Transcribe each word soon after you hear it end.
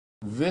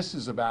This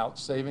is about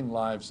saving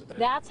lives.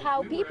 That's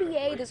how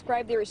PPA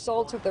described the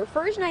results of their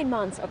first 9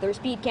 months of their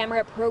speed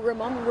camera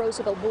program on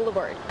Roosevelt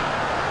Boulevard.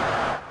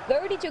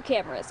 32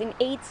 cameras in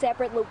 8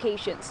 separate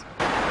locations.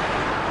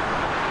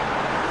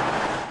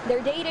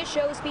 Their data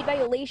shows speed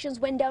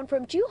violations went down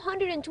from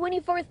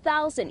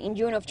 224,000 in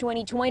June of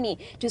 2020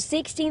 to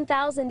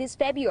 16,000 this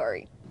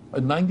February.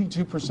 A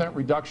 92%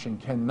 reduction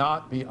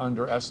cannot be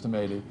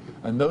underestimated,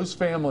 and those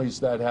families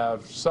that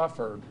have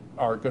suffered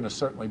are going to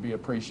certainly be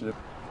appreciative.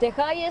 The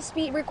highest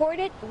speed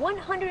recorded,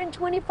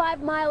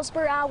 125 miles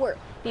per hour.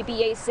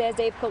 PPA says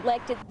they've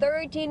collected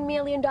 $13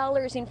 million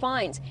in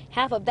fines.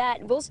 Half of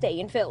that will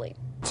stay in Philly.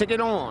 Take it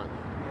on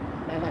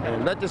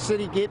and let the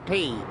city get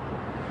paid,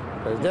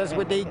 because that's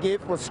what they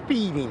get for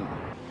speeding.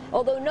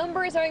 Although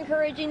numbers are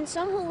encouraging,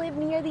 some who live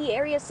near the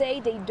area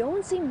say they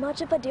don't see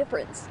much of a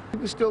difference.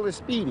 People still is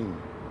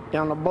speeding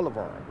down the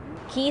boulevard.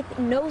 Keith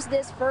knows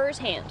this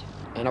firsthand.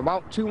 And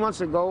about 2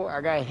 months ago,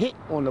 I got hit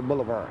on the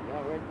boulevard.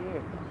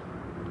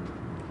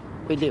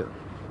 Right there.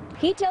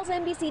 He tells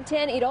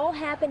NBC10 it all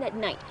happened at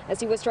night as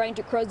he was trying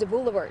to cross the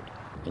boulevard.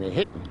 And it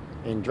hit me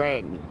and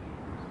dragged me.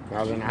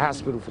 I was in the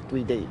hospital for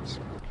 3 days.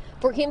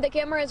 For him, the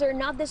cameras are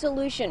not the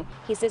solution.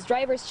 He says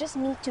drivers just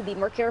need to be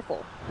more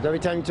careful. Every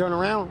time you turn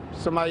around,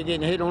 somebody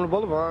getting hit on the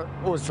boulevard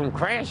or some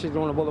crashes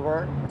on the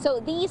boulevard. So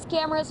these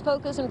cameras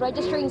focus on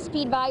registering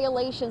speed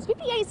violations.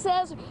 PPA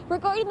says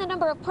regarding the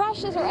number of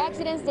crashes or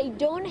accidents, they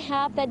don't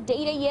have that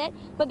data yet,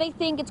 but they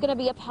think it's going to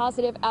be a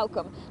positive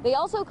outcome. They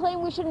also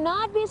claim we should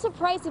not be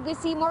surprised if we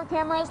see more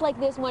cameras like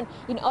this one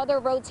in other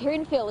roads here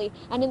in Philly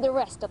and in the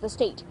rest of the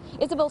state.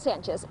 Isabel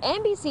Sanchez,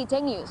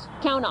 NBC10 News.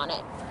 Count on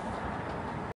it.